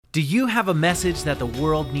Do you have a message that the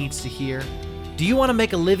world needs to hear? Do you want to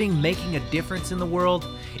make a living making a difference in the world?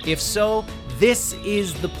 If so, this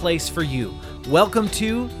is the place for you. Welcome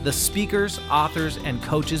to the Speakers, Authors, and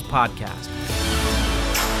Coaches Podcast.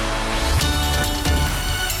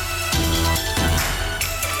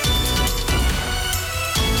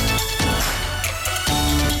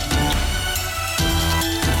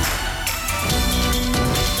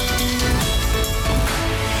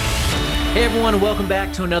 Hey everyone, welcome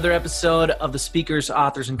back to another episode of the Speakers,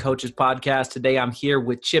 Authors, and Coaches Podcast. Today I'm here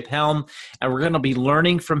with Chip Helm, and we're going to be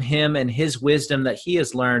learning from him and his wisdom that he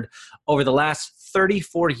has learned over the last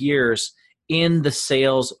 34 years in the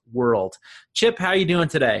sales world. Chip, how are you doing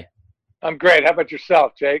today? I'm great. How about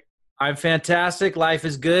yourself, Jake? I'm fantastic. Life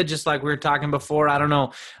is good, just like we were talking before. I don't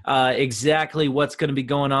know exactly what's going to be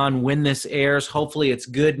going on when this airs. Hopefully it's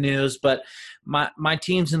good news, but my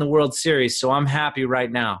team's in the World Series, so I'm happy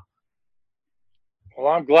right now.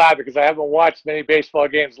 Well, I'm glad because I haven't watched many baseball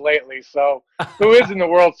games lately. So who is in the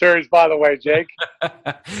World Series, by the way, Jake?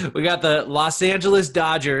 We got the Los Angeles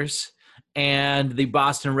Dodgers and the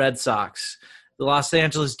Boston Red Sox. The Los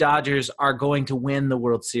Angeles Dodgers are going to win the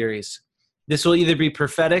World Series. This will either be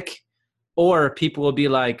prophetic or people will be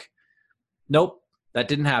like, nope, that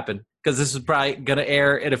didn't happen. Because this is probably going to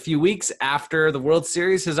air in a few weeks after the World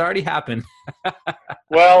Series has already happened.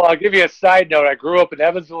 Well, I'll give you a side note. I grew up in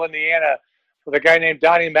Evansville, Indiana, with a guy named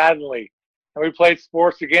Donnie Mattingly, and we played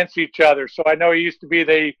sports against each other. So I know he used to be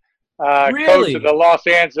the coach of the Los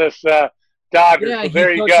Angeles Dodgers. Yeah, so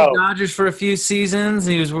there he you coached go. The Dodgers for a few seasons.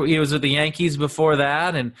 He was with the Yankees before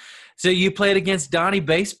that, and so you played against Donnie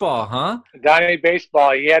Baseball, huh? Donnie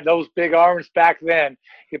Baseball. He had those big arms back then.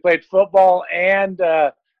 He played football and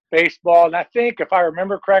baseball, and I think, if I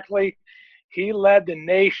remember correctly, he led the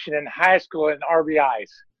nation in high school in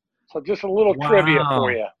RBIs. So just a little trivia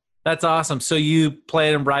for you. That's awesome. So you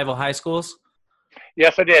played in rival high schools?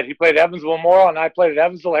 Yes, I did. He played at Evansville Memorial, and I played at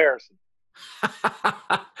Evansville Harrison.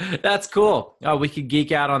 That's cool. Oh, we could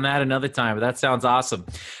geek out on that another time, but that sounds awesome.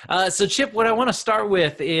 So, Chip, what I want to start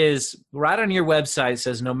with is right on your website, it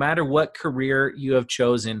says, no matter what career you have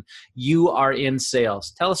chosen, you are in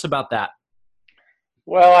sales. Tell us about that.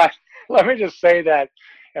 Well, let me just say that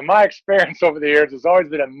in my experience over the years, there's always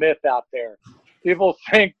been a myth out there. People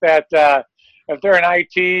think that if they're in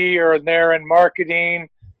IT or they're in marketing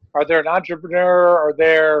or they're an entrepreneur or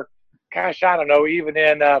they're, gosh, I don't know, even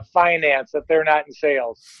in finance, that they're not in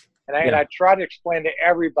sales. And I try to explain to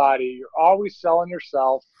everybody, you're always selling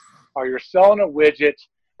yourself, or you're selling a widget,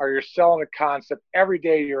 or you're selling a concept every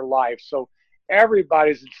day of your life. So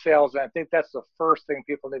everybody's in sales, and I think that's the first thing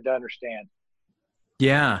people need to understand.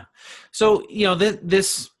 Yeah. So,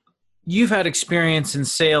 this you've had experience in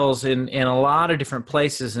sales in a lot of different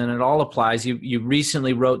places, and it all applies. You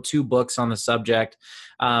recently wrote 2 books on the subject,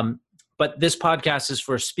 but this podcast is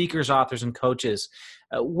for speakers, authors, and coaches.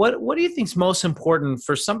 What do you think is most important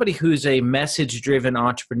for somebody who's a message-driven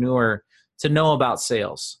entrepreneur to know about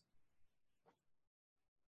sales?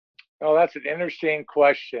 Oh, that's an interesting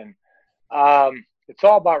question. It's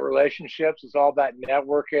all about relationships. It's all about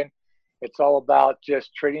networking. It's all about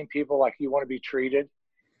just treating people like you want to be treated.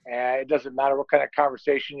 And it doesn't matter what kind of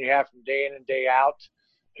conversation you have from day in and day out,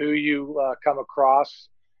 who you come across.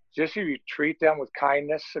 Just if you treat them with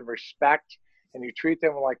kindness and respect, and you treat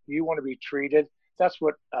them like you want to be treated, that's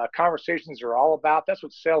what conversations are all about. That's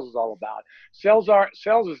what sales is all about.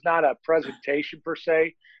 Sales is not a presentation per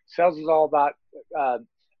se. Sales is all about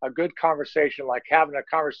a good conversation, like having a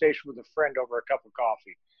conversation with a friend over a cup of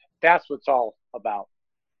coffee. That's what it's all about.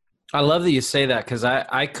 I love that you say that because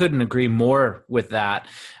I couldn't agree more with that.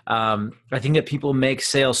 I think that people make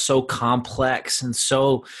sales so complex and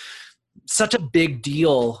such a big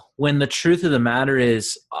deal when the truth of the matter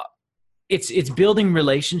is it's building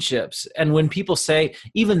relationships. And when people say,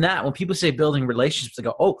 when people say building relationships, they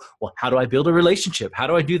go, oh, well, how do I build a relationship? How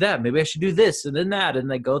do I do that? Maybe I should do this and then that. And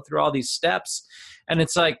they go through all these steps. And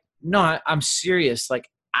it's like, no, I'm serious. Like,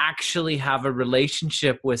 actually have a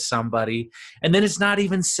relationship with somebody, and then it's not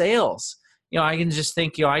even sales. I can just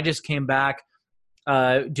think, I just came back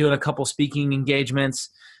doing a couple speaking engagements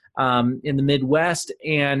in the Midwest,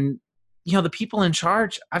 and the people in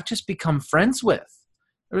charge I've just become friends with.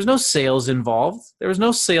 There was no sales involved. There was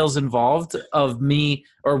no sales involved of me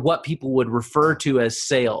or what people would refer to as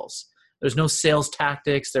sales. There's no sales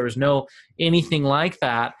tactics. There was no anything like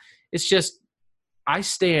that. It's just I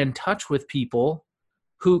stay in touch with people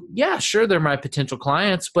who, yeah, sure, they're my potential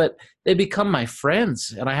clients, but they become my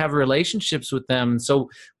friends and I have relationships with them.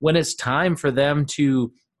 So when it's time for them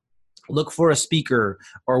to look for a speaker,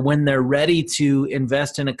 or when they're ready to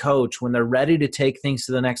invest in a coach, when they're ready to take things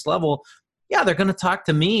to the next level, yeah, they're going to talk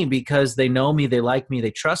to me because they know me, they like me,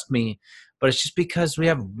 they trust me, but it's just because we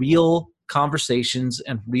have real conversations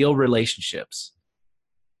and real relationships.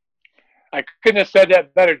 I couldn't have said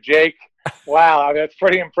that better, Jake. Wow, I mean, that's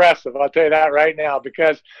pretty impressive. I'll tell you that right now,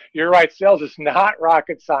 because you're right. Sales is not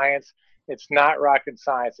rocket science. It's not rocket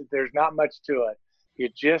science. There's not much to it. You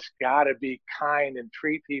just got to be kind and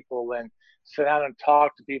treat people and sit down and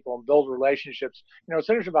talk to people and build relationships. You know, what's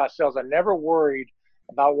interesting about sales, I never worried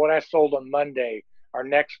about what I sold on Monday or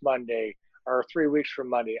next Monday or 3 weeks from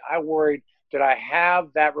Monday. I worried, did I have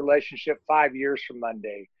that relationship 5 years from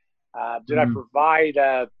Monday? Did I provide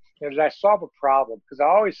did I solve a problem? Because I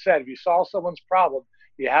always said, if you solve someone's problem,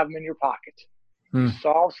 you have them in your pocket. You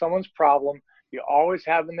solve someone's problem, you always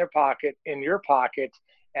have them in their pocket, in your pocket,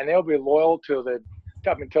 and they'll be loyal until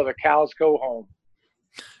the cows go home.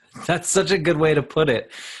 That's such a good way to put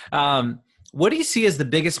it. What do you see as the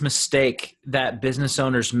biggest mistake that business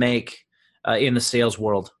owners make in the sales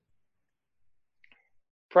world?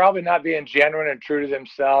 Probably not being genuine and true to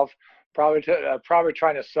themselves. Probably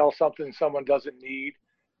trying to sell something someone doesn't need.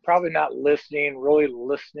 Probably not listening, really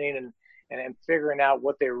listening and figuring out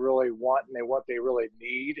what they really want and what they really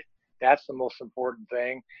need. That's the most important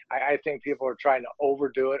thing. I think people are trying to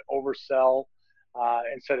overdo it, oversell,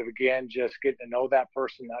 instead of, again, just getting to know that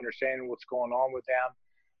person, understanding what's going on with them,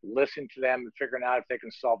 listening to them, and figuring out if they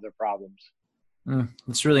can solve their problems.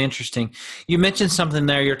 That's really interesting. You mentioned something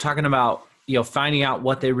there. You're talking about, finding out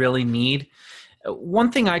what they really need.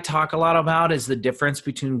 One thing I talk a lot about is the difference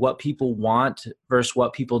between what people want versus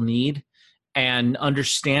what people need, and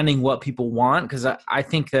understanding what people want. Because I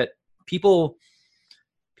think that people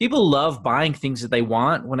love buying things that they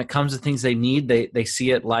want. When it comes to things they need, they see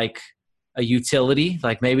it like a utility.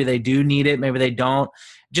 Like maybe they do need it, maybe they don't.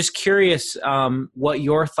 Just curious what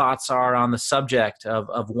your thoughts are on the subject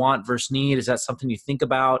of want versus need. Is that something you think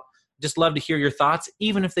about? Just love to hear your thoughts,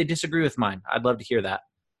 even if they disagree with mine. I'd love to hear that.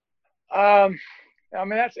 I mean,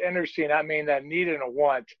 that's interesting. I mean, that need and a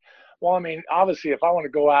want. Well, I mean, obviously, if I want to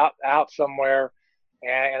go out somewhere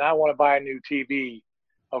and I want to buy a new TV,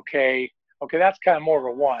 okay, that's kind of more of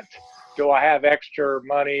a want. Do I have extra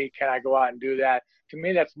money? Can I go out and do that? To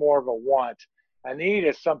me, that's more of a want. A need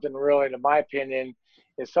is something really, in my opinion,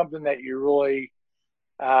 is something that you really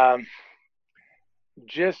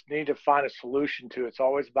just need to find a solution to. It's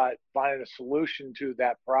always about finding a solution to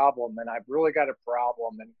that problem. And I've really got a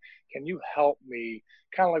problem. And can you help me?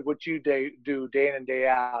 Kind of like what you do day in and day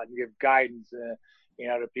out, and give guidance, to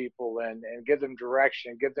people and give them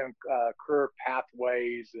direction, give them career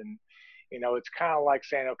pathways. And, it's kind of like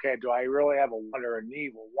saying, okay, do I really have a want or a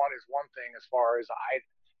need? Well, one is one thing as far as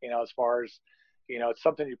it's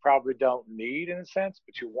something you probably don't need in a sense,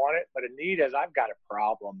 but you want it. But a need is, I've got a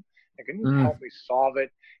problem. And can you help me solve it?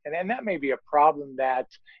 And then that may be a problem that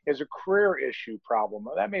is a career issue problem.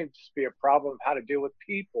 Or that may just be a problem of how to deal with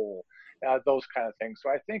people, those kind of things. So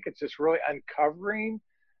I think it's just really uncovering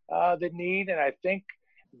the need. And I think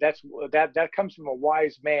that comes from a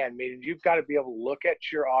wise man, meaning you've got to be able to look at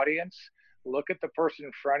your audience, look at the person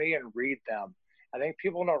in front of you and read them. I think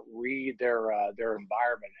people don't read their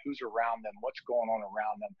environment, who's around them, what's going on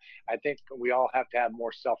around them. I think we all have to have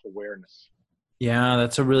more self-awareness. Yeah,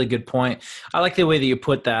 that's a really good point. I like the way that you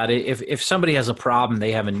put that. If somebody has a problem,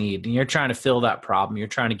 they have a need, and you're trying to fill that problem. You're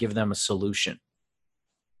trying to give them a solution.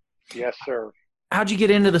 Yes, sir. How'd you get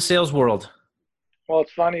into the sales world? Well,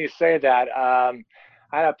 it's funny you say that. I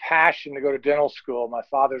had a passion to go to dental school. My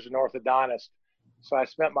father's an orthodontist. So I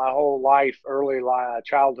spent my whole life, early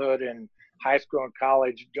childhood and high school and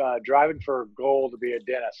college, driving for a goal to be a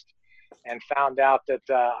dentist, and found out that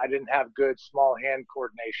I didn't have good small hand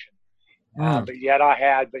coordination. But yet I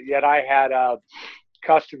had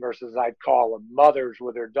customers, as I'd call them, mothers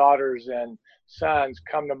with their daughters and sons,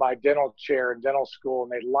 come to my dental chair in dental school,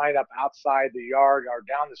 and they'd line up outside the yard or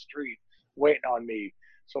down the street waiting on me.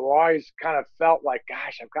 So I always kind of felt like,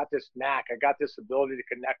 gosh, I've got this knack. I got this ability to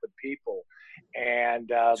connect with people. And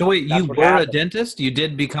so wait, you were a dentist? You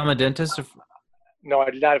did become a dentist? No, I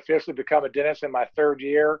did not officially become a dentist in my third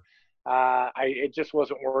year. It just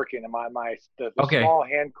wasn't working. The small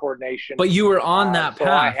hand coordination. But you were on that path.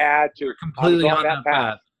 So I had to completely on that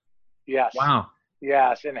path. Yes. Wow.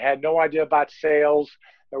 Yes, and had no idea about sales.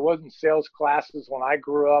 There wasn't sales classes when I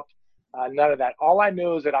grew up. None of that. All I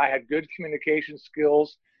knew is that I had good communication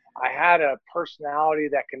skills. I had a personality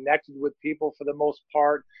that connected with people for the most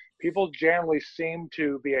part. People generally seemed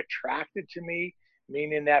to be attracted to me,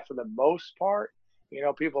 meaning that for the most part,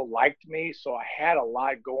 people liked me. So I had a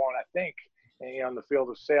lot going, I think, in the field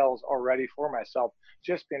of sales already for myself,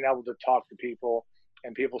 just being able to talk to people,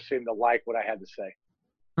 and people seemed to like what I had to say.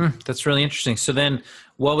 That's really interesting. So then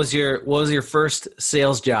what was your first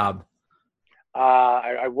sales job?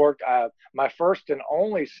 I worked, my first and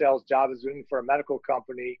only sales job is working for a medical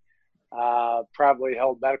company, privately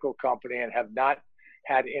held medical company, and have not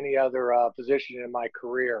had any other position in my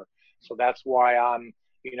career. So that's why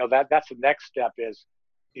that's the next step is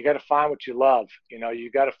you got to find what you love.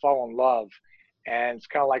 You got to fall in love. And it's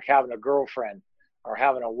kind of like having a girlfriend or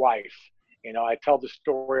having a wife. I tell the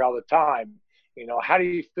story all the time. How do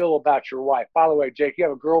you feel about your wife? By the way, Jake, you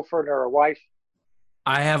have a girlfriend or a wife?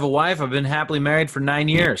 I have a wife. I've been happily married for 9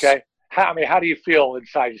 years. Okay. How do you feel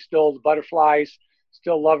inside? You still the butterflies?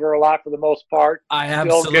 Still love her a lot for the most part? I Still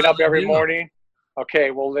absolutely get up every do. morning? Okay,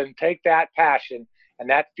 well then take that passion and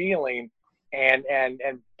that feeling and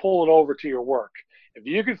pull it over to your work. If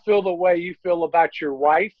you can feel the way you feel about your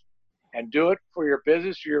wife and do it for your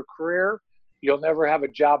business or your career, you'll never have a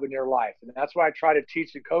job in your life. And that's why I try to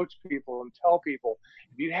teach and coach people and tell people,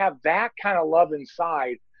 if you have that kind of love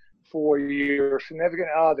inside for your significant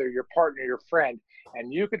other, your partner, your friend,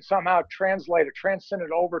 and you can somehow translate or transcend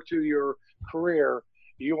it over to your career,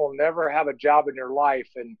 you will never have a job in your life.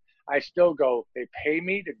 And I still go, they pay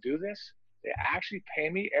me to do this? They actually pay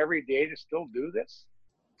me every day to still do this?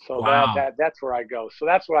 So Wow. that's where I go. So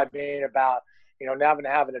that's what I mean about, now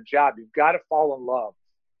having a job. You've got to fall in love.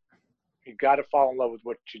 You've got to fall in love with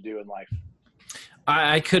what you do in life.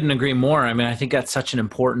 I couldn't agree more. I mean, I think that's such an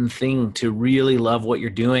important thing to really love what you're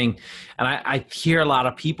doing. And I hear a lot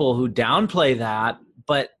of people who downplay that,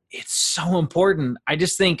 but it's so important. I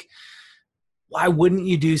just think, why wouldn't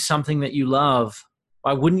you do something that you love?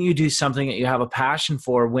 Why wouldn't you do something that you have a passion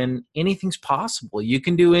for when anything's possible? You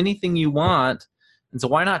can do anything you want. And so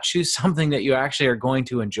why not choose something that you actually are going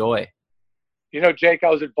to enjoy? Jake, I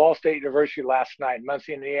was at Ball State University last night in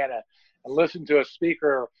Muncie, Indiana, and listened to a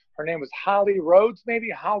speaker. Her name was Holly Rhodes, maybe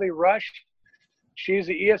Holly Rush. She's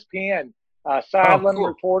the ESPN sideline Cool.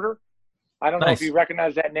 reporter. I don't know if Nice. you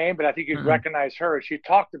recognize that name, but I think you'd recognize her. She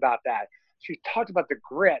talked about that. She talked about the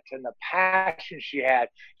grit and the passion she had.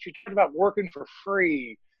 She talked about working for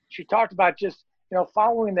free. She talked about just,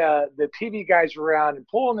 following the TV guys around and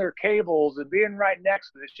pulling their cables and being right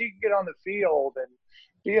next to them. She could get on the field and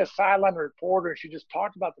be a sideline reporter. And she just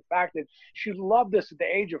talked about the fact that she loved this at the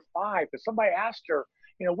age of 5. Because somebody asked her,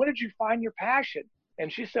 when did you find your passion?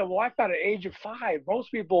 And she said, well, I found at the age of 5.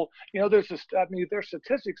 Most people, there's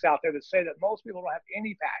statistics out there that say that most people don't have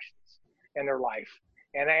any passions in their life.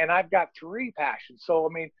 And I've got 3 passions. So,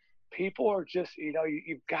 people are just,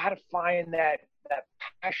 you've got to find that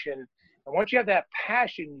passion. And once you have that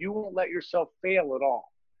passion, you won't let yourself fail at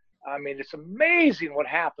all. It's amazing what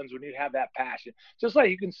happens when you have that passion. Just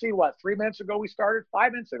like you can see 3 minutes ago we started,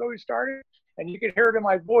 5 minutes ago we started, and you can hear it in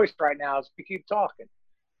my voice right now as we keep talking,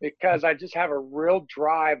 because I just have a real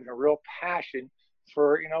drive and a real passion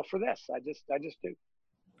for this. I just do.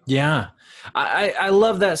 Yeah. I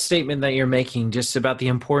love that statement that you're making just about the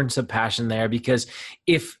importance of passion there, because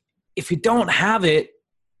if you don't have it,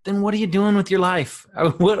 then what are you doing with your life?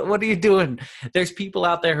 What are you doing? There's people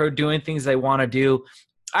out there who are doing things they want to do.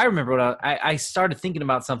 I remember when I started thinking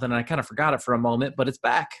about something and I kind of forgot it for a moment, but it's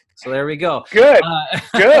back. So there we go. Good.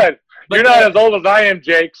 Good. You're not as old as I am,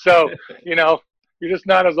 Jake. So, you're just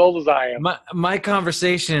not as old as I am. My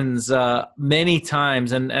conversations many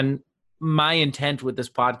times, and my intent with this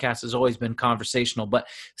podcast has always been conversational, but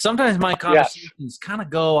sometimes my conversations kind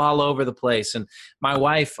of go all over the place. And my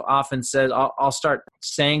wife often says, I'll start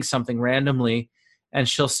saying something randomly and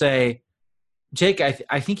she'll say, Jake,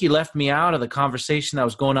 I think you left me out of the conversation that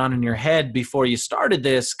was going on in your head before you started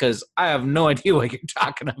this, because I have no idea what you're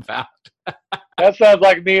talking about. That sounds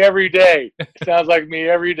like me every day. It sounds like me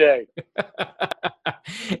every day.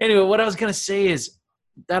 Anyway, what I was going to say is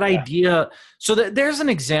that idea. So there's an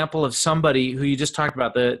example of somebody who you just talked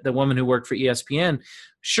about, the woman who worked for ESPN.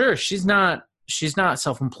 Sure, she's not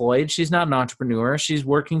self-employed. She's not an entrepreneur. She's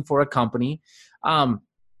working for a company.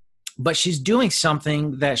 But she's doing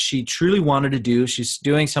something that she truly wanted to do. She's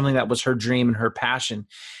doing something that was her dream and her passion.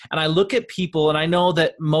 And I look at people, and I know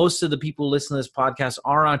that most of the people who listen to this podcast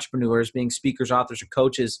are entrepreneurs, being speakers, authors, or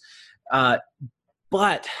coaches.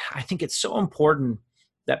 But I think it's so important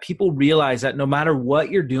that people realize that no matter what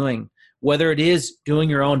you're doing, whether it is doing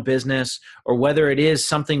your own business or whether it is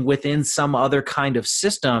something within some other kind of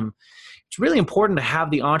system, it's really important to have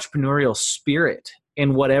the entrepreneurial spirit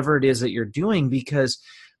in whatever it is that you're doing, because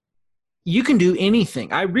you can do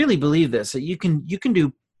anything. I really believe this, that you can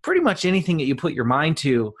do pretty much anything that you put your mind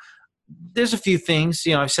to. There's a few things,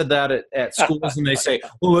 I've said that at schools and they say,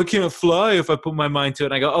 well, I can't fly if I put my mind to it.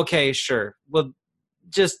 And I go, okay, sure. Well,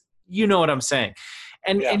 just, what I'm saying.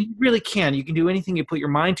 And you really can. You can do anything you put your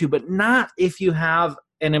mind to, but not if you have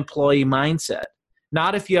an employee mindset.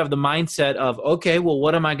 Not if you have the mindset of, okay, well,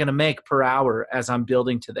 what am I going to make per hour as I'm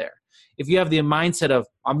building to there? If you have the mindset of,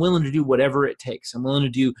 I'm willing to do whatever it takes. I'm willing to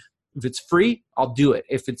do, if it's free, I'll do it.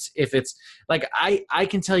 If it's like, I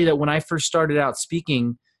can tell you that when I first started out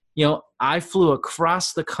speaking, I flew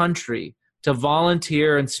across the country to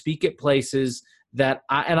volunteer and speak at places that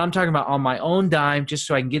and I'm talking about on my own dime, just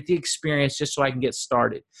so I can get the experience, just so I can get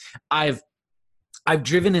started. I've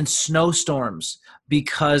driven in snowstorms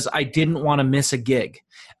because I didn't want to miss a gig.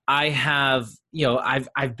 I have,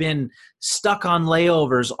 I've been stuck on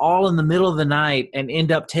layovers all in the middle of the night and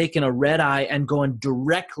end up taking a red eye and going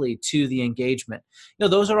directly to the engagement.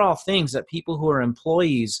 Those are all things that people who are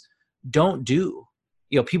employees don't do.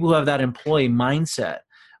 People who have that employee mindset,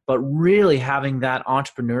 but really having that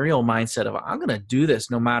entrepreneurial mindset of, I'm going to do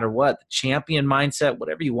this no matter what, the champion mindset,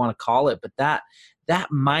 whatever you want to call it. But that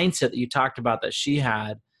mindset that you talked about that she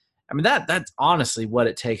had, I mean, that's honestly what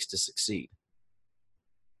it takes to succeed.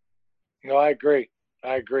 No, I agree.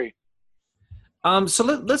 So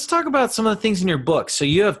let's talk about some of the things in your book. So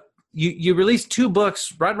you released 2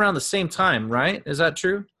 books right around the same time, right? Is that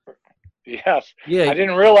true? Yes. Yeah. I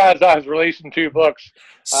didn't realize I was releasing 2 books.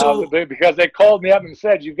 So because they called me up and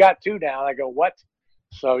said, you've got 2 now. I go, what?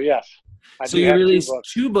 So yes. So you released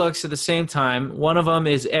 2 books at the same time. One of them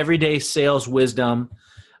is Everyday Sales Wisdom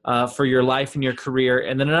for your life and your career.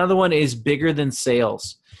 And then another one is Bigger Than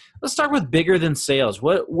Sales. Let's start with Bigger Than Sales.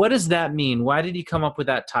 What does that mean? Why did you come up with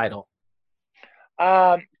that title?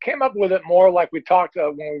 Came up with it more like we talked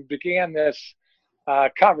when we began this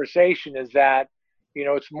conversation, is that,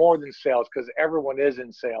 it's more than sales, because everyone is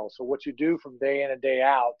in sales. So what you do from day in and day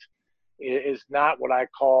out is not what I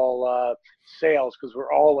call sales, because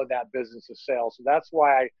we're all in that business of sales. So that's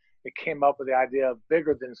why it came up with the idea of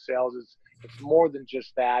bigger than sales. It's more than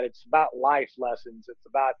just that. It's about life lessons. It's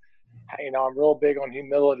about, I'm real big on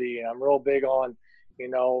humility, and I'm real big on,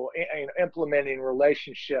 implementing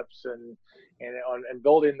relationships and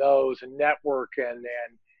building those, and network and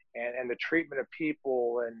the treatment of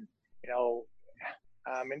people, and,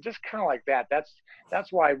 and just kind of like that.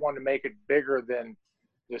 That's why I wanted to make it bigger than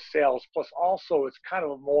the sales. Plus, also, it's kind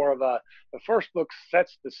of more of the first book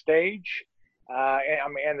sets the stage,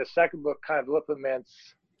 and the second book kind of implements,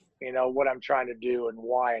 what I'm trying to do and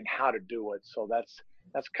why and how to do it. So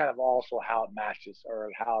that's kind of also how it matches, or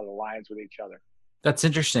how it aligns with each other. That's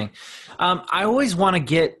interesting. I always want to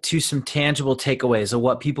get to some tangible takeaways of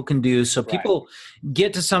what people can do, so people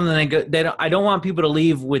get to something I don't want people to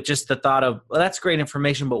leave with just the thought of, well, that's great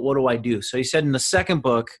information, but what do I do? So you said in the second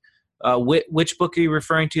book, which book are you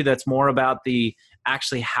referring to? That's more about the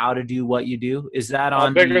actually how to do what you do. Is that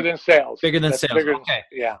on Bigger Than Sales? Bigger Than Sales. Okay.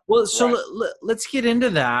 Yeah. Well, so let's get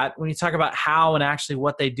into that. When you talk about how and actually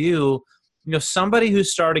what they do, somebody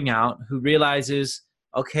who's starting out who realizes,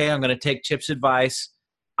 okay, I'm going to take Chip's advice.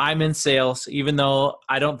 I'm in sales, even though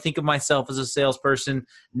I don't think of myself as a salesperson.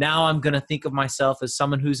 Now I'm going to think of myself as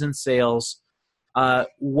someone who's in sales.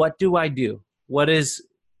 What do I do?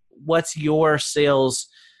 What's your sales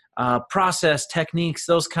process, techniques,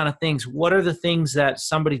 those kind of things? What are the things that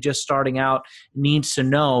somebody just starting out needs to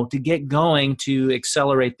know to get going to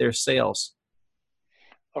accelerate their sales?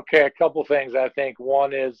 Okay, a couple things. I think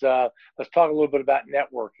one is, let's talk a little bit about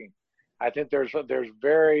networking. I think there's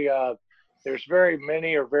very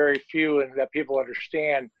many or very few, and that people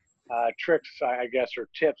understand tricks, I guess, or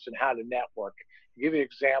tips on how to network. I'll give you an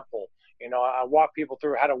example. I walk people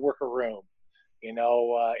through how to work a room. In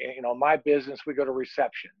my business, we go to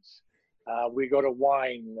receptions, we go to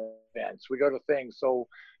wine events, we go to things. So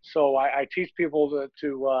I teach people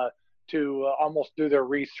to almost do their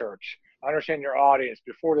research, understand your audience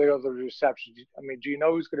before they go to the reception. I mean, do you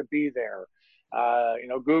know who's going to be there?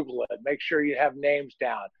 Google it. Make sure you have names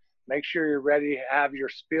down. Make sure you're ready to have your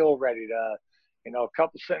spiel ready to, a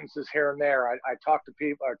couple sentences here and there. I talk to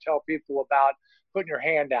people, or tell people about putting your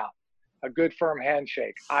hand out, a good firm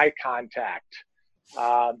handshake, eye contact.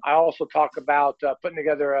 I also talk about putting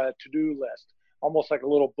together a to-do list, almost like a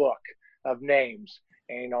little book of names,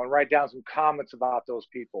 and write down some comments about those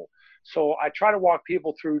people. So I try to walk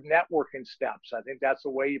people through networking steps. I think that's the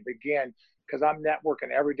way you begin, because I'm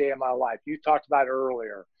networking every day of my life. You talked about it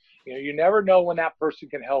earlier. You never know when that person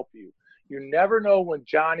can help you. You never know when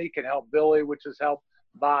Johnny can help Billy, which has helped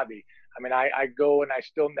Bobby. I mean, I go and I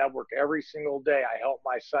still network every single day. I help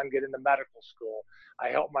my son get into medical school. I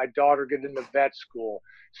help my daughter get into vet school.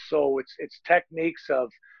 So it's techniques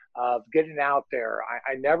of getting out there.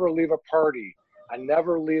 I never leave a party. I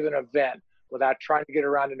never leave an event without trying to get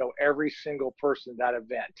around to know every single person at that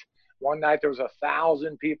event. One night there was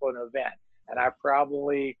 1,000 people in an event, and I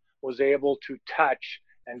probably was able to touch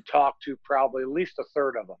and talk to probably at least a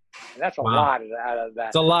third of them. And that's a Wow. lot out of that.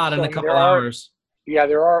 It's a lot in a couple hours. Yeah,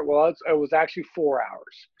 there are. Well, it was actually 4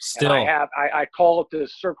 hours. Still. And I call it the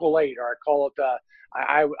circle 8, or I call it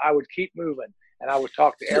I would keep moving, and I would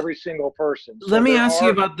talk to every single person. So let me ask you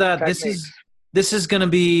about that. Techniques. This is going to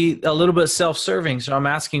be a little bit self-serving, so I'm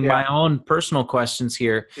asking my own personal questions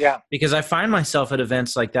here. Yeah. Because I find myself at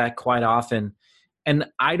events like that quite often, and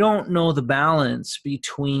I don't know the balance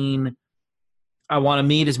between I want to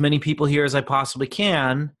meet as many people here as I possibly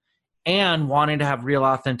can and wanting to have real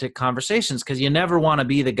authentic conversations, because you never want to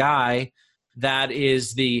be the guy that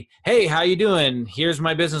is the, hey, how you doing? Here's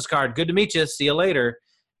my business card. Good to meet you. See you later.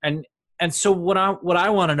 And so what I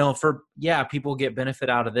want to know people get benefit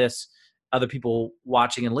out of this, other people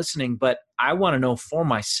watching and listening, but I want to know for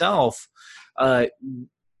myself,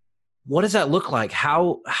 what does that look like?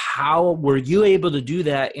 How were you able to do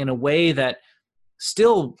that in a way that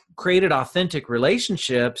still created authentic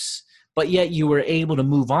relationships, but yet you were able to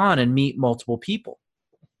move on and meet multiple people?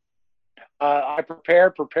 I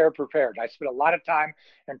prepared. I spent a lot of time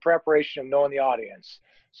in preparation of knowing the audience.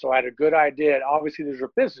 So I had a good idea. Obviously, these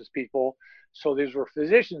were business people. So these were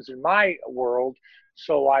physicians in my world.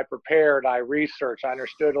 So I prepared, I researched, I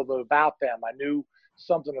understood a little about them. I knew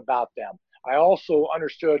something about them. I also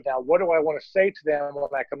understood, now, what do I want to say to them when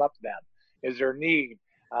I come up to them? Is there a need?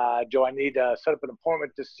 Do I need to set up an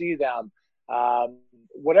appointment to see them?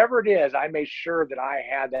 Whatever it is, I made sure that I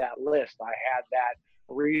had that list. I had that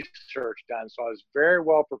research done. So I was very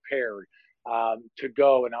well prepared to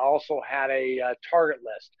go. And I also had a target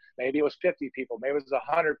list. Maybe it was 50 people. Maybe it was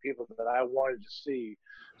 100 people that I wanted to see.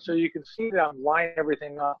 So you can see that I'm lining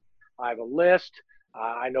everything up. I have a list.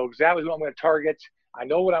 I know exactly who I'm going to target. I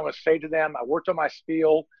know what I'm going to say to them. I worked on my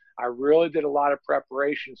spiel. I really did a lot of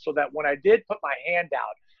preparation so that when I did put my hand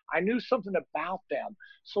out, I knew something about them.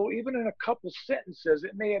 So even in a couple sentences,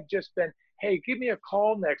 it may have just been, hey, give me a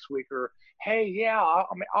call next week, or hey, yeah,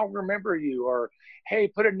 I'll remember you, or hey,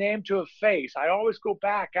 put a name to a face. I always go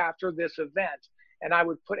back after this event, and I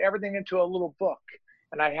would put everything into a little book,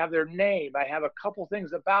 and I have their name. I have a couple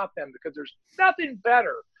things about them, because there's nothing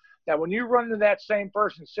better that when you run into that same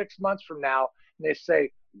person 6 months from now, and they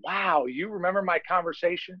say, wow, you remember my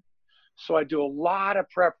conversation? So I do a lot of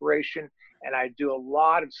preparation, and I do a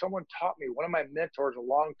lot of, someone taught me, one of my mentors a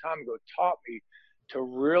long time ago taught me to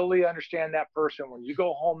really understand that person. When you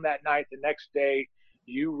go home that night, the next day,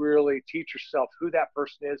 you really teach yourself who that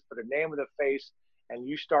person is, put a name with a face, and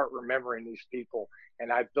you start remembering these people.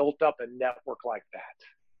 And I built up a network like that.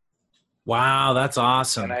 Wow, that's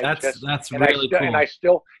awesome. That's really cool. And I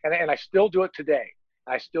still do it today.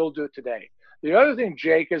 I still do it today. The other thing,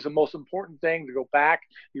 Jake, is the most important thing to go back.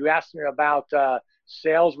 You asked me about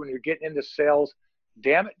sales when you're getting into sales.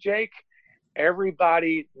 Damn it, Jake.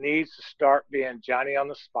 Everybody needs to start being Johnny on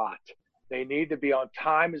the spot. They need to be on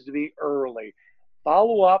time is to be early.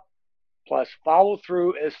 Follow up plus follow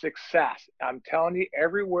through is success. I'm telling you,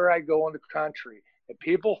 everywhere I go in the country, if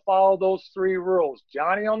people follow those 3 rules,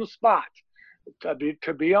 Johnny on the spot,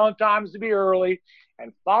 to be on time is to be early,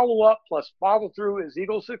 and follow up plus follow through is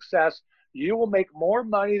equal success, you will make more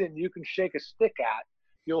money than you can shake a stick at.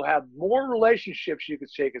 You'll have more relationships you can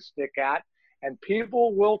shake a stick at, and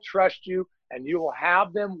people will trust you, and you will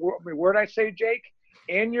have them, where did I say, Jake?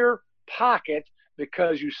 In your pocket,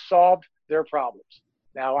 because you solved their problems.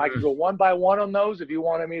 Now, I can go one by one on those if you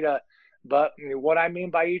wanted me to, but what I mean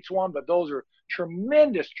by each one, but those are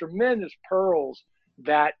tremendous, tremendous pearls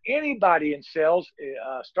that anybody in sales,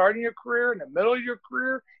 starting your career, in the middle of your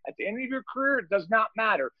career, at the end of your career, it does not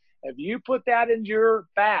matter. If you put that in your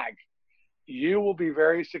bag, you will be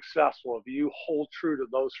very successful if you hold true to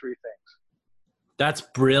those 3 things. That's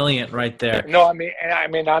brilliant right there. No, I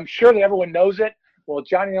mean, I'm sure that everyone knows it. Well,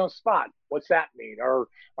 Johnny on the spot, what's that mean? Or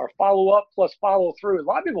follow up plus follow through. A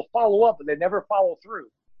lot of people follow up, but they never follow through.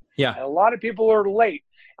 Yeah. And a lot of people are late.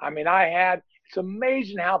 I mean, it's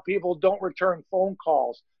amazing how people don't return phone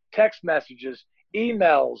calls, text messages,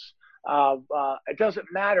 emails. It doesn't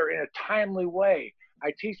matter, in a timely way.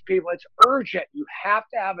 I teach people it's urgent. You have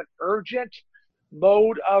to have an urgent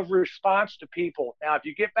mode of response to people. Now, if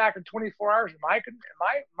you get back in 24 hours, in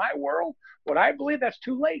my world, what I believe, that's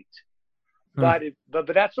too late. But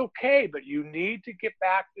that's okay. But you need to get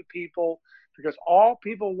back to people, because all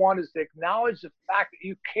people want is to acknowledge the fact that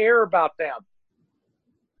you care about them.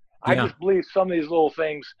 Yeah. I just believe some of these little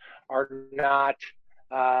things are not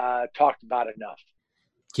talked about enough.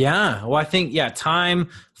 Yeah. Well, I think, time,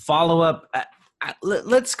 follow up.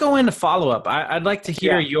 Let's go into follow up. I'd like to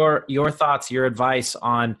hear your thoughts, your advice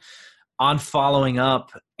on following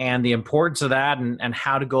up and the importance of that, and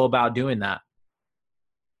how to go about doing that.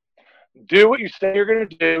 Do what you say you're going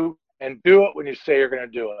to do, and do it when you say you're going to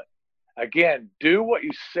do it. Again, do what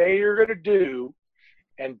you say you're going to do,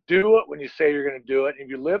 and do it when you say you're going to do it. And if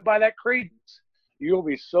you live by that credence, you will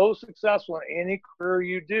be so successful in any career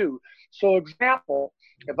you do. So, example,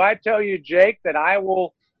 if I tell you, Jake, that I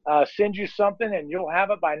will send you something and you'll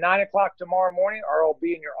have it by 9 o'clock tomorrow morning, or I'll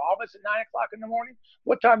be in your office at 9 o'clock in the morning,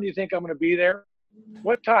 what time do you think I'm going to be there?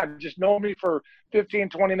 What time? Just know me for 15,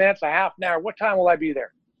 20 minutes, a half an hour. What time will I be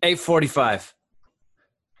there? 8:45.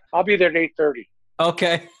 I'll be there at 8:30.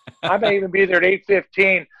 Okay. I may even be there at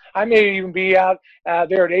 8:15. I may even be out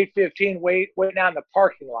there at 8:15 waiting out in the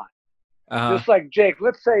parking lot. Just like Jake,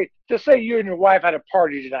 just say you and your wife had a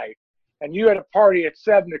party tonight, and you had a party at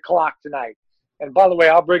 7 o'clock tonight. And by the way,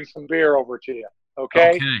 I'll bring some beer over to you.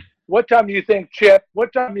 Okay? What time do you think Chip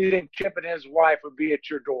and his wife would be at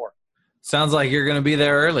your door? Sounds like you're going to be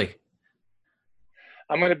there early.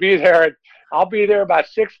 I'm going to be there. I'll be there about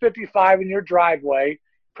 6:55 in your driveway,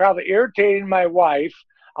 probably irritating my wife.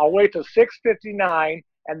 I'll wait till 6:59,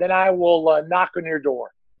 and then I will knock on your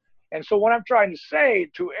door. And so what I'm trying to say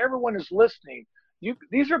to everyone who's listening,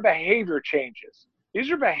 these are behavior changes.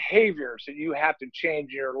 These are behaviors that you have to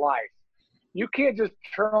change in your life. You can't just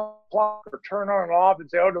turn on the clock or turn on and off and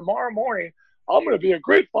say, oh, tomorrow morning I'm going to be a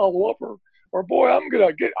great follow-upper, or boy, I'm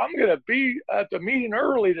going to be at the meeting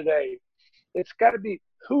early today. It's got to be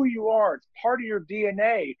who you are. It's part of your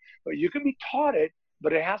DNA. But you can be taught it,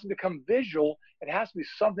 but it has to become visual. It has to be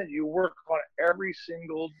something you work on every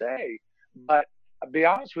single day. But I'll be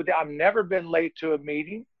honest with you, I've never been late to a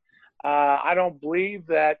meeting. I don't believe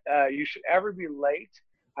that you should ever be late.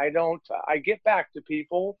 I get back to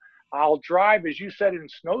people. I'll drive, as you said, in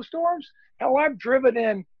snowstorms. Hell, I've driven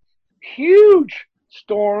in huge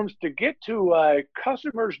storms to get to a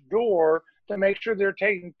customer's door to make sure they're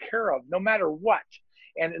taken care of, no matter what.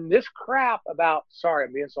 And in this crap about, sorry,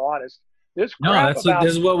 I'm being so honest. This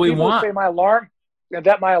is what we want. Say my alarm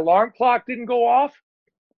clock didn't go off,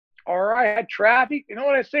 or I had traffic. You know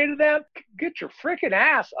what I say to them? Get your freaking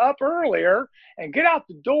ass up earlier and get out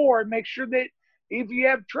the door and make sure that if you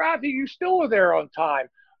have traffic, you still are there on time.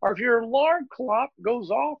 Or if your alarm clock goes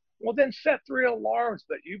off, well, then set 3 alarms.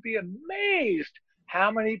 But you'd be amazed how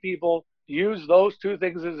many people use those two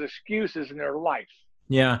things as excuses in their life.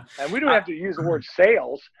 Yeah. And we don't have to use the word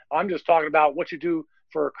sales. I'm just talking about what you do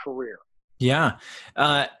for a career. Yeah.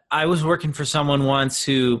 I was working for someone once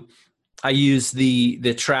who I used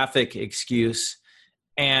the traffic excuse.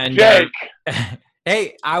 And Jake.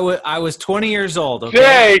 Hey, I was 20 years old.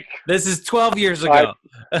 Okay? Jake. This is 12 years ago.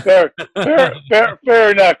 Fair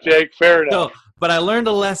enough, Jake. Fair enough. So, but I learned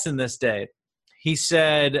a lesson this day. He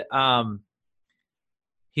said, how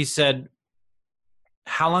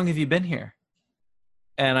long have you been here?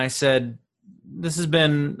 And I said,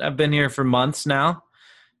 I've been here for months now.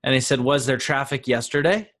 And he said, was there traffic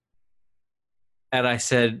yesterday? And I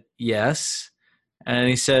said, yes. And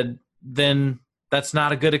he said, then that's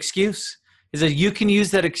not a good excuse. He said, you can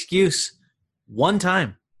use that excuse one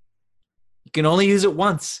time. You can only use it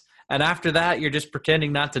once. And after that, you're just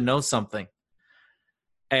pretending not to know something.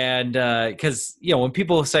 And because, when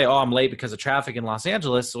people say, oh, I'm late because of traffic in Los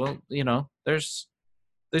Angeles, well, there's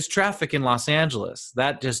traffic in Los Angeles.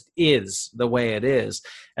 That just is the way it is.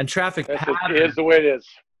 And traffic patterns is the way it is.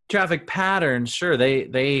 Traffic patterns, sure,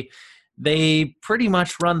 they pretty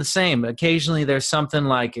much run the same. Occasionally there's something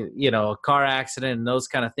like, a car accident and those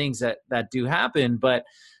kind of things that do happen. But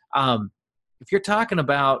if you're talking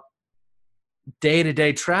about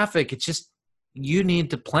day-to-day traffic, it's just, you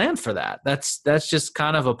need to plan for that. That's just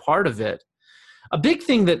kind of a part of it. A big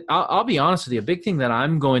thing that I'll be honest with you, a big thing that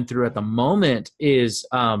I'm going through at the moment is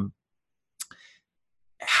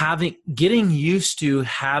getting used to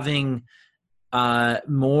having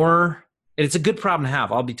more. It's a good problem to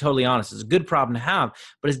have. I'll be totally honest. It's a good problem to have,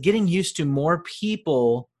 but it's getting used to more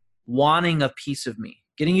people wanting a piece of me,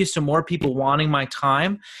 getting used to more people wanting my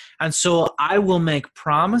time. And so I will make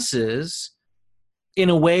promises in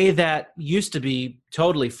a way that used to be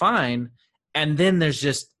totally fine. And then there's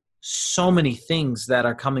just so many things that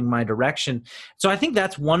are coming my direction. So I think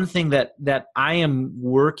that's one thing that I am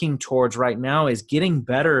working towards right now, is getting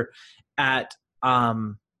better at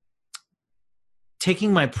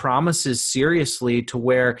taking my promises seriously, to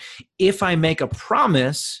where if I make a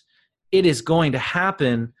promise, it is going to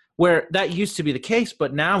happen, where that used to be the case.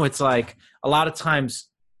 But now it's like a lot of times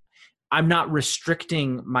I'm not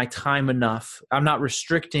restricting my time enough. I'm not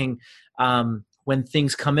restricting when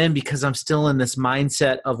things come in, because I'm still in this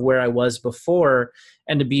mindset of where I was before.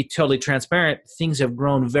 And to be totally transparent, things have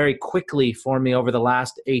grown very quickly for me over the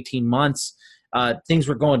last 18 months. Things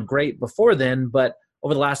were going great before then, but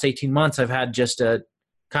over the last 18 months, I've had just a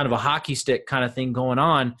kind of a hockey stick kind of thing going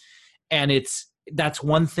on. And that's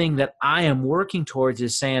one thing that I am working towards,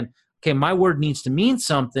 is saying, okay, my word needs to mean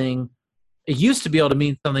something. It used to be able to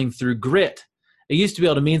mean something through grit. It used to be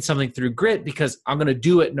able to mean something through grit because I'm going to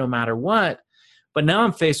do it no matter what. But now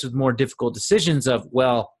I'm faced with more difficult decisions of,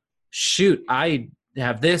 well, shoot, I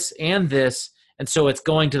have this and this. And so it's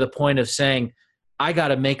going to the point of saying, I got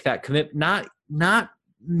to make that commitment, not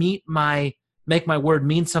make my word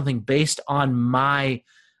mean something based on my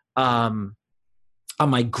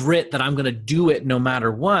grit that I'm going to do it no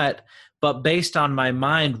matter what, but based on my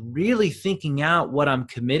mind really thinking out what I'm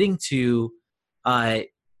committing to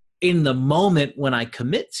in the moment when I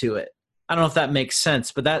commit to it. I don't know if that makes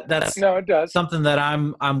sense, but that's no, it does. Something that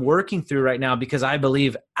I'm working through right now, because I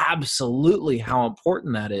believe absolutely how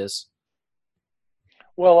important that is.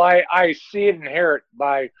 Well, I see it and hear it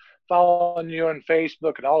by following you on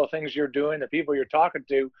Facebook and all the things you're doing, the people you're talking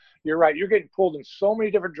to. You're right. You're getting pulled in so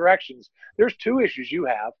many different directions. There's two issues you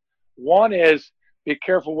have. One is be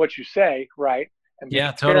careful what you say, right? And be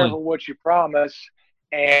careful what you promise.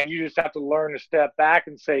 And you just have to learn to step back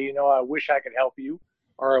and say, I wish I could help you,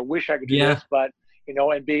 or I wish I could do this, but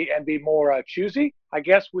and be more choosy, I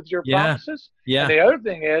guess, with your promises. Yeah. And the other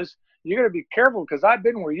thing is, you got to be careful, because I've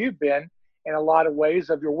been where you've been in a lot of ways,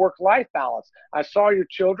 of your work-life balance. I saw your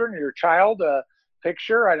child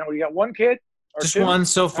picture. I know you got one kid. Just one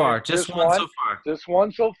so far. Just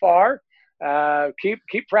one so far.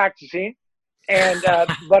 Keep practicing. And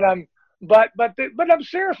but I'm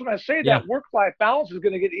serious when I say that work-life balance is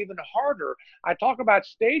going to get even harder. I talk about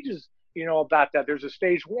stages, about that. There's a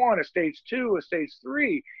stage 1, a stage 2, a stage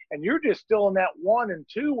 3, and you're just still in that 1 and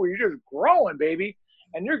 2 where you're just growing, baby.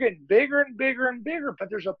 And you're getting bigger and bigger and bigger. But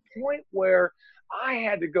there's a point where I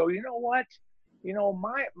had to go, you know what?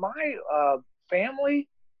 My family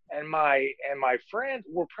and my friends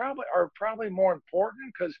are probably more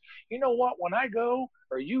important, because you know what? When I go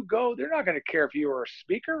or you go, they're not going to care if you were a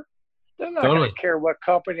speaker. They're not going to care what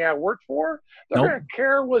company I worked for. They're going to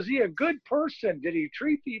care, was he a good person? Did he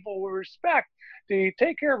treat people with respect? Did he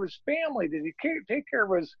take care of his family? Did he take care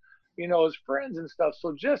of his, his friends and stuff?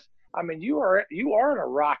 So you are in a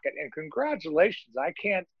rocket, and congratulations.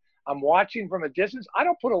 I'm watching from a distance. I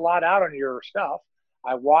don't put a lot out on your stuff.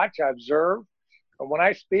 I watch, I observe. And when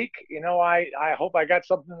I speak, I hope I got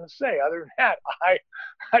something to say. Other than that,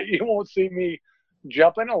 you won't see me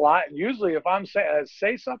jumping a lot. Usually if I'm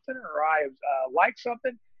say something, or I like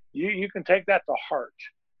something, you can take that to heart.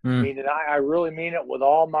 Meaning I really mean it with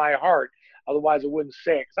all my heart. Otherwise I wouldn't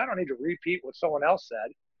say it, because I don't need to repeat what someone else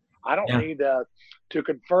said. I don't need to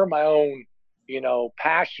confirm my own,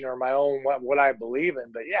 passion, or my own what I believe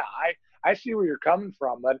in. But I see where you're coming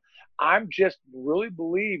from. But I'm just really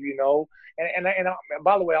believe, and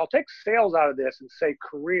by the way, I'll take sales out of this and say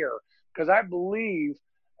career, because I believe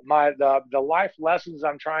the life lessons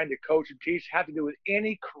I'm trying to coach and teach have to do with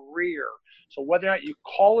any career. So whether or not you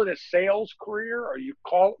call it a sales career, or you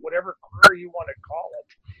call it whatever career you want to call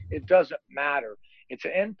it doesn't matter. It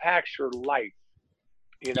impacts your life.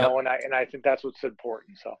 And I think that's what's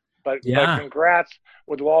important. So, but congrats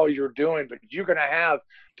with all you're doing. But you're going to have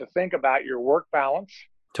to think about your work balance.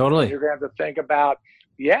 Totally. You're going to have to think about,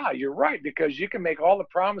 you're right, because you can make all the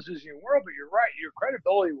promises in your world, but you're right, your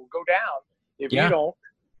credibility will go down if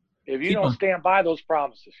you don't stand by those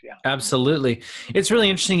promises. Yeah, absolutely. It's really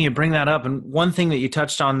interesting you bring that up. And one thing that you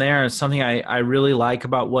touched on there is something I really like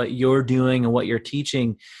about what you're doing and what you're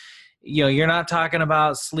teaching. You're not talking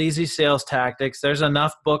about sleazy sales tactics. There's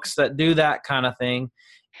enough books that do that kind of thing.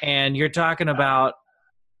 And you're talking about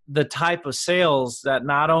the type of sales that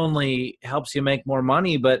not only helps you make more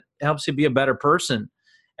money, but helps you be a better person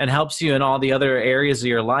and helps you in all the other areas of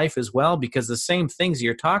your life as well. Because the same things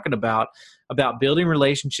you're talking about building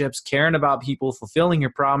relationships, caring about people, fulfilling your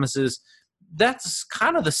promises, that's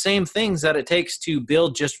kind of the same things that it takes to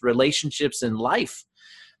build just relationships in life.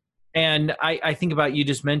 And I think about, you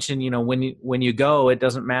just mentioned, when you go, it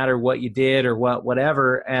doesn't matter what you did or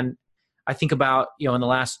whatever. And I think about, in the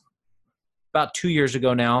last about 2 years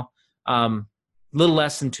ago now, a little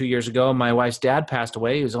less than 2 years ago, my wife's dad passed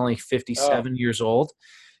away. He was only 57 years old.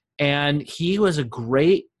 And he was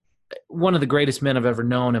one of the greatest men I've ever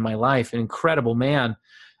known in my life, an incredible man.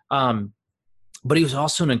 But he was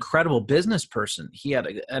also an incredible business person. He had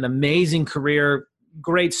an amazing career,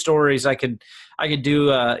 great stories. I could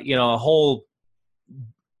do a whole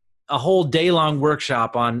day-long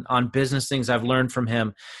workshop on business things I've learned from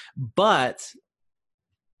him. But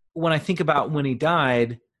when I think about when he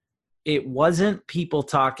died, it wasn't people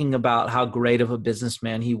talking about how great of a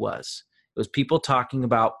businessman he was. It was people talking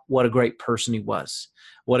about what a great person he was,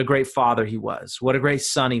 what a great father he was, what a great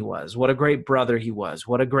son he was, what a great brother he was,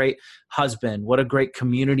 what a great husband, what a great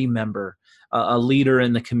community member, a leader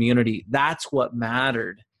in the community. That's what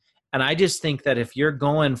mattered. And I just think that if you're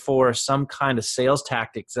going for some kind of sales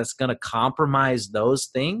tactics that's going to compromise those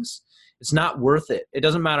things, it's not worth it. It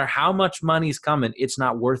doesn't matter how much money's coming. It's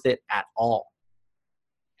not worth it at all.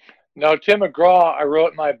 No, Tim McGraw, I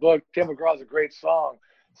wrote in my book, Tim McGraw's a great song,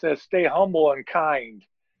 says, stay humble and kind.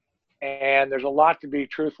 And there's a lot to be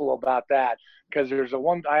truthful about that, because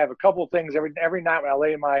I have a couple of things every night when I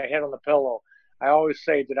lay my head on the pillow. I always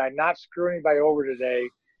say, did I not screw anybody over today?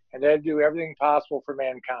 And then do everything possible for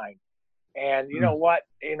mankind. And you know what?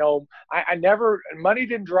 I never, money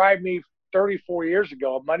didn't drive me 34 years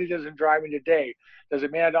ago. Money doesn't drive me today. Does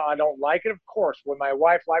it mean I don't like it? Of course. Would my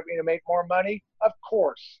wife like me to make more money? Of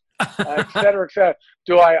course. Et cetera, et cetera.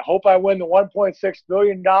 Do I hope I win the $1.6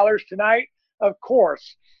 billion tonight? Of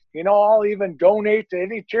course. I'll even donate to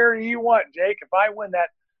any charity you want, Jake, if I win that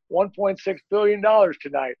 $1.6 billion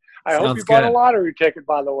tonight. I hope you bought a lottery ticket,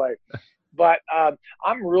 by the way. But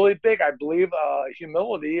I'm really big. I believe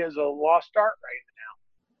humility is a lost art right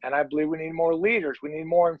now. And I believe we need more leaders. We need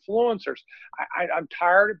more influencers. I'm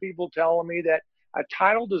tired of people telling me that a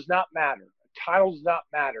title does not matter. A title does not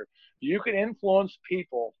matter. You can influence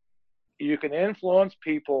people. You can influence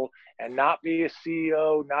people and not be a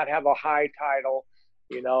CEO, not have a high title,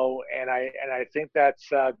 and I think that's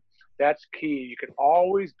key. You can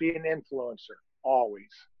always be an influencer,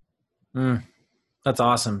 always. That's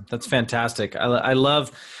awesome. That's fantastic. I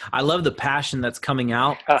love the passion that's coming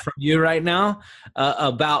out from you right now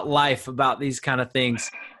about life, about these kind of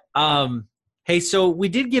things. Hey, so we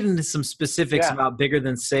did get into some specifics about Bigger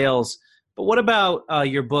Than Sales, but what about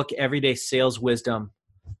your book, Everyday Sales Wisdom?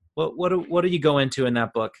 What do you go into in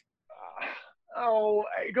that book?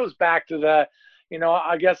 It goes back to the,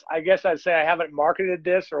 I guess I'd say I haven't marketed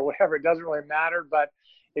this or whatever. It doesn't really matter, but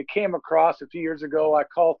it came across a few years ago. I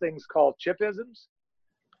call things called chipisms.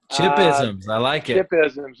 Chipisms. I like it.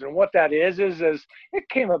 Chipisms. And what that is it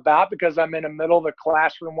came about because I'm in the middle of a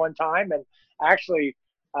classroom one time and actually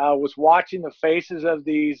was watching the faces of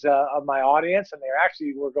these of my audience, and they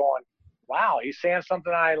actually were going, wow, he's saying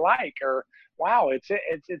something I like, or wow, it's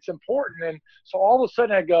important. And so all of a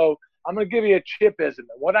sudden I go, I'm going to give you a chipism.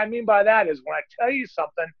 And what I mean by that is when I tell you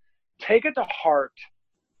something, take it to heart,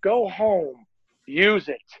 go home, use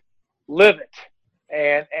it, live it,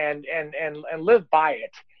 and live by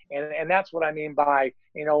it. And that's what I mean by,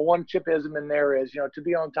 one chipism in there is, to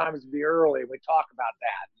be on time is to be early. We talk about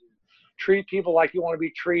that. Treat people like you want to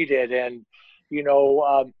be treated. And,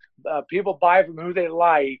 people buy from who they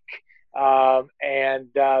like. So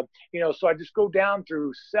I just go down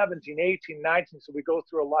through 17, 18, 19. So we go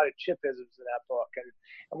through a lot of chipisms in that book.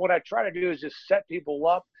 And what I try to do is just set people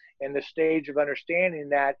up in the stage of understanding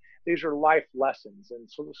that these are life lessons.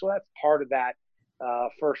 And so that's part of that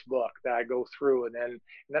first book that I go through. And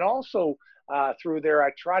then also through there,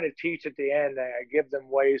 I try to teach at the end. I give them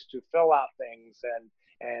ways to fill out things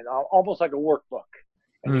and almost like a workbook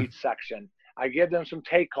in each section. I give them some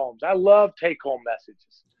take homes. I love take home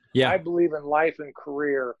messages. Yeah. I believe in life and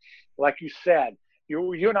career. Like you said,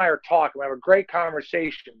 you and I are talking. We have a great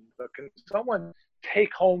conversation, but can someone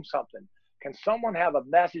take home something? Can someone have a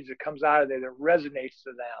message that comes out of there that resonates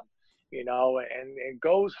to them, and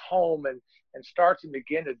goes home and starts to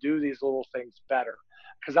begin to do these little things better?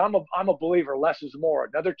 Because I'm a believer, less is more.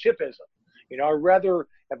 Another chipism. I'd rather,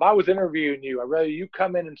 if I was interviewing you, I'd rather you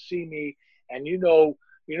come in and see me and you know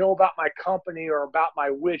about my company or about my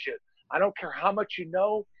widget. I don't care how much you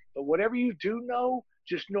know, but whatever you do know,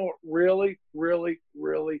 just know it really, really,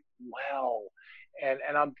 really well. And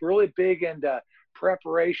I'm really big into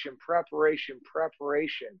preparation.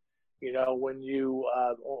 When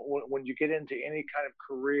you get into any kind of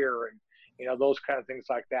career and those kind of things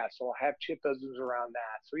like that. So I have chipisms around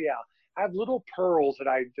that. So yeah, I have little pearls that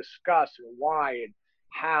I discuss and why and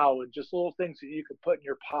how, and just little things that you can put in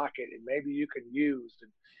your pocket and maybe you can use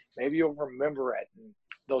and maybe you'll remember it and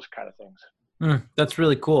those kind of things. That's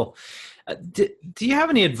really cool. Do you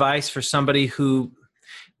have any advice for somebody who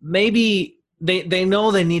maybe they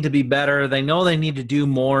know they need to be better, they know they need to do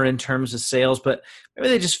more in terms of sales, but maybe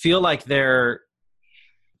they just feel like they're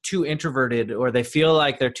too introverted or they feel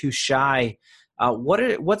like they're too shy?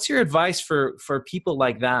 What's your advice for people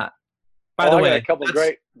like that? By the way,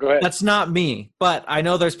 go ahead. That's not me, but I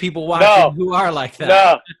know there's people watching who are like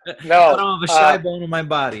that. No. I don't have a shy bone in my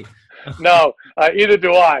body. No, either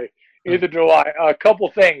do I. A couple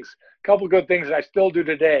good things that I still do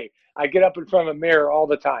today. I get up in front of a mirror all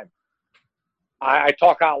the time. I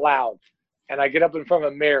talk out loud, and I get up in front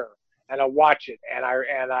of a mirror, and I watch it, and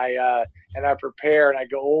I prepare, and I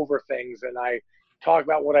go over things, and I talk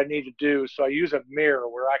about what I need to do. So I use a mirror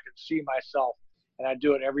where I can see myself, and I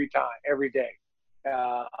do it every time, every day,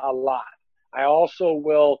 a lot. I also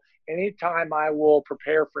will, anytime I will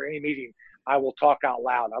prepare for any meeting, I will talk out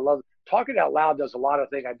loud. I love talking out loud. Does a lot of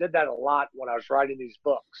things. I did that a lot when I was writing these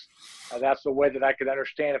books. That's the way that I could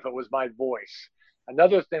understand if it was my voice.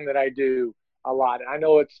 Another thing that I do a lot, and I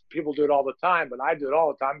know it's people do it all the time, but I do it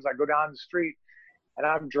all the time, is I go down the street and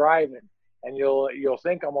I'm driving, and you'll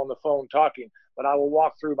think I'm on the phone talking, but I will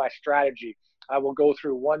walk through my strategy. I will go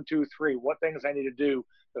through 1, 2, 3, what things I need to do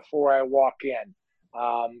before I walk in.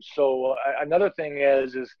 Another thing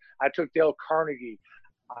is I took Dale Carnegie.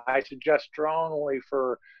 I suggest strongly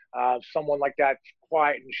for someone like that,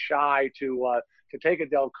 quiet and shy, to take a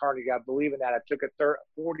Dale Carnegie. I believe in that. I took it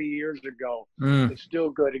 40 years ago. It's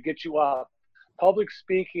still good. It gets you up. Public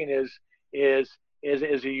speaking is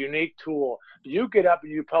a unique tool. You get up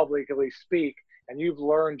and you publicly speak, and you've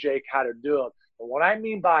learned, Jake, how to do it. But what I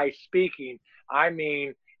mean by speaking, I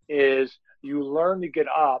mean is you learn to get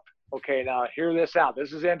up. Okay, now hear this out.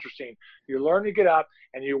 This is interesting. You learn to get up,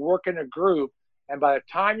 and you work in a group. And by the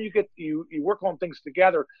time you work on things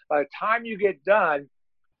together, by the time you get done,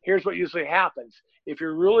 here's what usually happens. If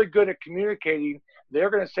you're really good at communicating, they're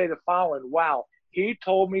going to say the following: wow, he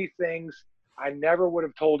told me things I never would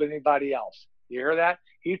have told anybody else. You hear that?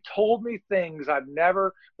 He told me things I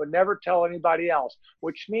would never tell anybody else,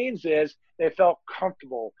 which means is they felt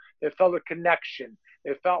comfortable. They felt a connection.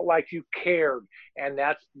 It felt like you cared. And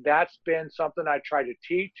that's been something I try to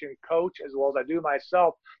teach and coach as well as I do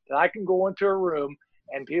myself, that I can go into a room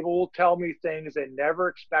and people will tell me things they never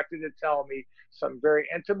expected to tell me, some very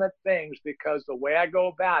intimate things, because the way I go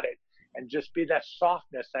about it, and just be that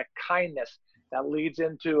softness, that kindness, that leads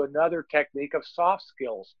into another technique of soft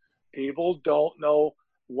skills. People don't know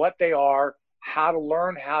what they are, how to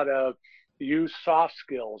learn how to use soft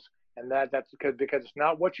skills. And that's because it's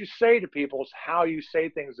not what you say to people, it's how you say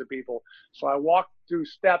things to people. So I walk through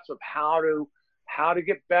steps of how to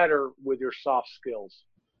get better with your soft skills.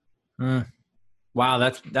 Wow,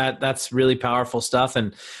 that's really powerful stuff,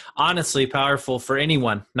 and honestly powerful for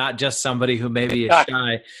anyone, not just somebody who maybe is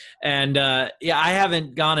shy. And yeah, I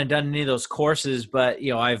haven't gone and done any of those courses, but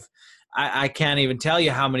I can't even tell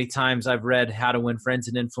you how many times I've read How to Win Friends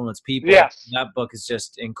and Influence People. Yes. That book is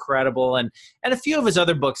just incredible. And a few of his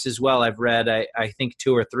other books as well. I've read, I think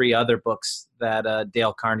 2 or 3 other books that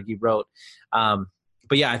Dale Carnegie wrote.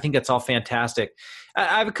 But yeah, I think that's all fantastic.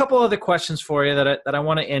 I have a couple other questions for you that I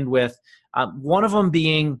want to end with. One of them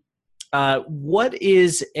being, what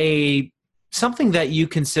is something that you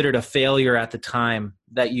considered a failure at the time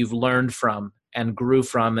that you've learned from and grew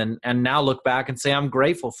from, and now look back and say, I'm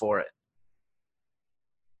grateful for it?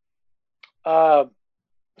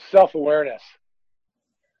 Self-awareness.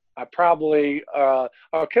 I probably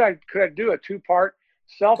could I do a 2-part?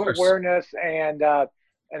 Self-awareness, and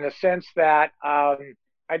in the sense that I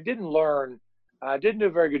didn't do a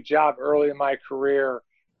very good job early in my career,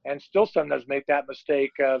 and still sometimes make that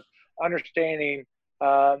mistake of understanding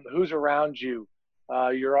who's around you,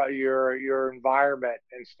 your environment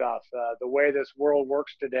and stuff. The way this world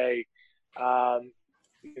works today,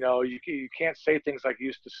 you can't say things like you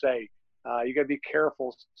used to say. You got to be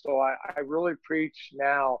careful. So I really preach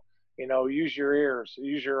now, use your ears,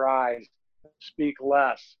 use your eyes, speak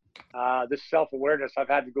less. This self-awareness, I've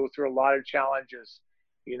had to go through a lot of challenges,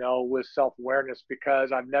 with self-awareness,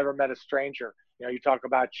 because I've never met a stranger. You talk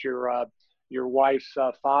about your wife's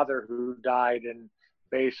father who died, and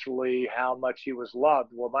basically how much he was loved.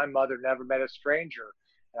 Well, my mother never met a stranger,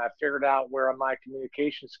 and I figured out where my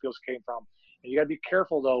communication skills came from. And you got to be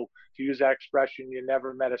careful, though, to use that expression, you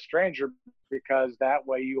never met a stranger, because that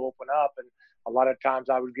way you open up. And a lot of times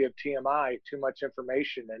I would give TMI, too much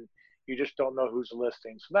information, and you just don't know who's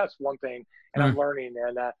listening. So that's one thing, and I'm learning,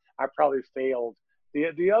 and I probably failed.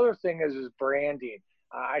 The other thing is branding.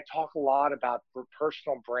 I talk a lot about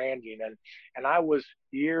personal branding, and I was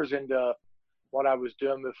years into what I was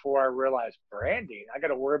doing before I realized branding. I got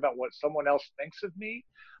to worry about what someone else thinks of me.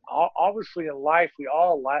 Obviously, in life, we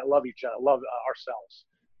all love each other, love ourselves.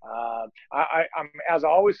 I'm, as I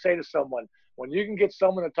always say to someone, when you can get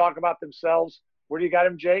someone to talk about themselves, where do you got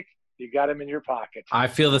them, Jake? You got them in your pocket. I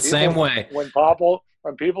feel the same way. When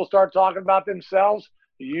people start talking about themselves,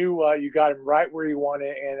 you got them right where you want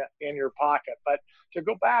it in your pocket. But to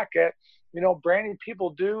go back at, branding,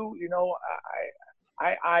 people do,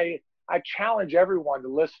 I challenge everyone to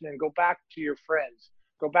listen and go back to your friends,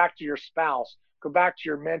 go back to your spouse, go back to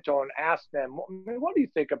your mentor and ask them, what do you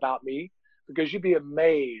think about me? Because you'd be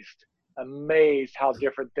amazed how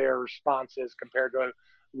different their response is compared to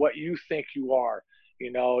what you think you are.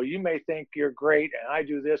 You know, you may think you're great and I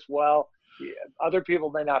do this well. Other people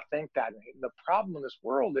may not think that. The problem in this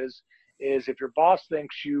world is if your boss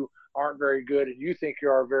thinks you aren't very good and you think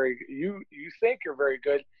you think you're very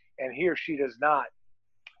good and he or she does not,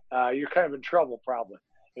 you're kind of in trouble probably.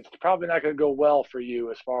 It's probably not going to go well for you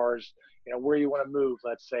as far as, you know, where you want to move,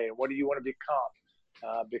 let's say, and what do you want to become,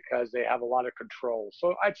 because they have a lot of control.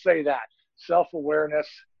 So I'd say that self-awareness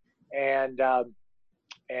and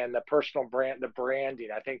the personal brand, the branding.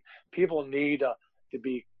 I think people need to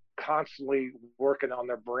be constantly working on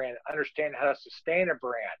their brand, understand how to sustain a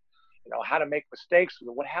brand, you know, how to make mistakes with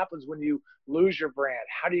it. What happens when you lose your brand?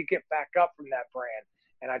 How do you get back up from that brand?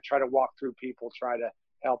 And I try to walk through people, try to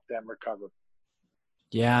help them recover.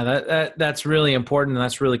 Yeah, that's really important. And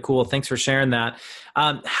that's really cool. Thanks for sharing that.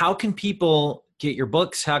 How can people get your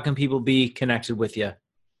books? How can people be connected with you?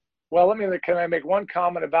 Well, can I make one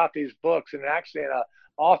comment about these books, and actually in an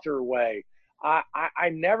author way? I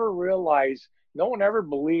never realized, no one ever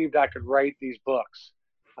believed I could write these books.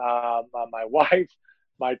 My wife,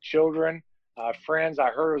 my children, friends, I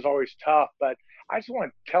heard it was always tough, but I just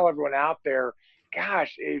want to tell everyone out there,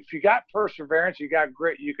 gosh, if you got perseverance, you got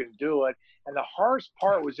grit, you can do it. And the hardest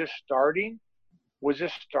part was just starting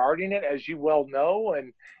it, as you well know.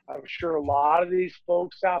 And I'm sure a lot of these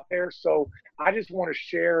folks out there. So I just want to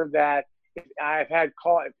share that I've had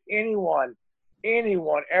if anyone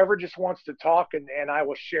ever just wants to talk, and I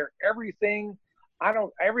will share everything I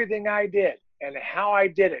did and how I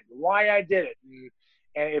did it, why I did it.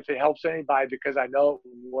 And if it helps anybody, because I know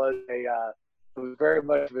it was very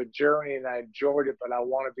much of a journey and I enjoyed it, but I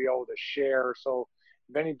want to be able to share. So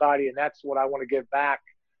if anybody, and that's what I want to give back,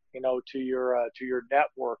 you know, to your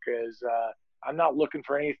network is, I'm not looking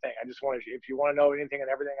for anything. I just want to, if you want to know anything and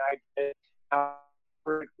everything I did,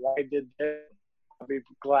 why I did this, I'll be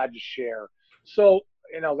glad to share. So,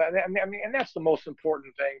 you know, and that's the most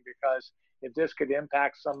important thing, because if this could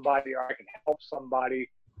impact somebody or I can help somebody,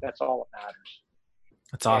 that's all that matters.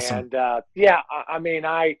 That's awesome. And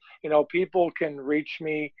people can reach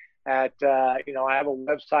me at, I have a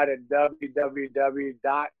website at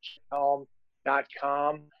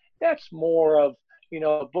www.chiphelm.com. That's more of,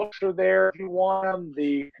 the books are there if you want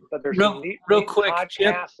them. But there's some neat quick, podcasts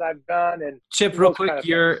Chip, I've done. And Chip, real quick,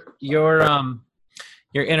 your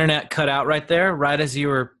internet cut out right there, right as you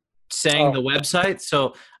were saying the website.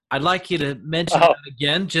 So I'd like you to mention that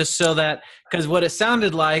again, just so that, because what it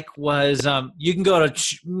sounded like was you can go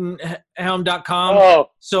to helm.com. Oh,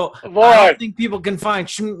 so boy. I don't think people can find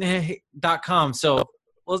 .com. So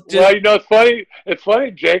it's funny. It's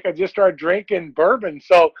funny, Jake. I just started drinking bourbon,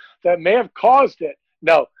 so that may have caused it.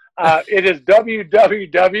 No, it is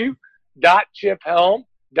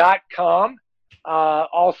www.chiphelm.com.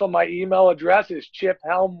 Also, my email address is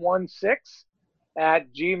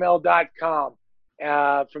chiphelm16@gmail.com.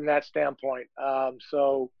 From that standpoint. There's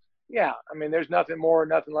nothing more,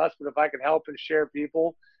 nothing less, but if I can help and share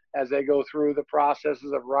people as they go through the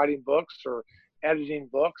processes of writing books or editing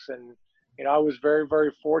books. And, I was very,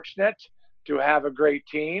 very fortunate to have a great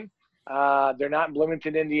team. They're not in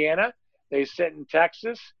Bloomington, Indiana. They sit in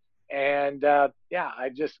Texas. And,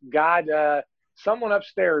 someone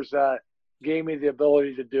upstairs gave me the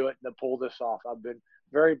ability to do it and to pull this off. I've been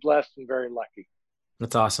very blessed and very lucky.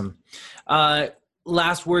 That's awesome.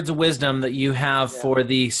 Last words of wisdom that you have for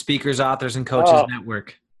the Speakers, Authors, and Coaches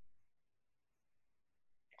Network.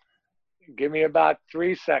 Give me about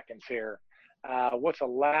 3 seconds here. What's the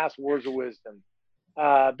last words of wisdom?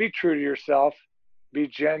 Be true to yourself, be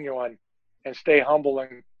genuine, and stay humble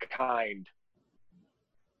and kind.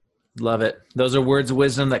 Love it. Those are words of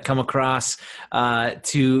wisdom that come across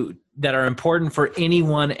that are important for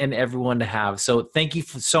anyone and everyone to have. So thank you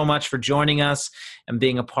so much for joining us and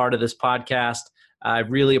being a part of this podcast. I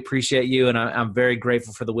really appreciate you, and I'm very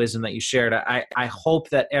grateful for the wisdom that you shared. I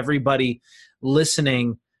hope that everybody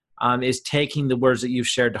listening is taking the words that you've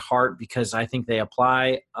shared to heart, because I think they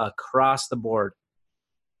apply across the board.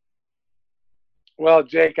 Well,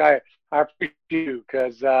 Jake, I appreciate you,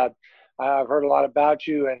 because I've heard a lot about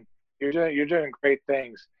you, and you're doing great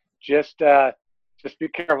things. Just be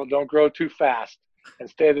careful. Don't grow too fast, and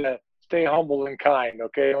stay humble and kind.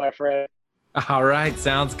 Okay, my friend. All right.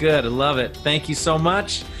 Sounds good. I love it. Thank you so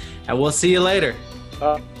much, and we'll see you later.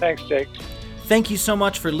 Thanks, Jake. Thank you so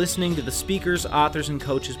much for listening to the Speakers, Authors, and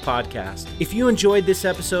Coaches podcast. If you enjoyed this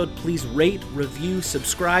episode, please rate, review,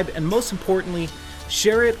 subscribe, and most importantly,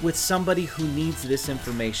 share it with somebody who needs this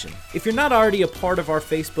information. If you're not already a part of our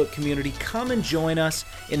Facebook community, come and join us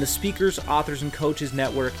in the Speakers, Authors, and Coaches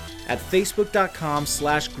Network at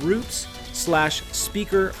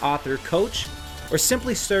facebook.com/groups/speaker author coach. or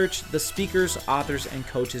simply search the Speakers, Authors, and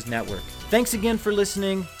Coaches Network. Thanks again for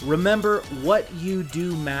listening. Remember, what you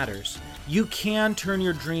do matters. You can turn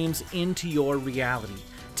your dreams into your reality.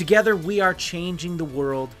 Together, we are changing the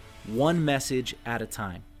world one message at a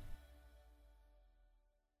time.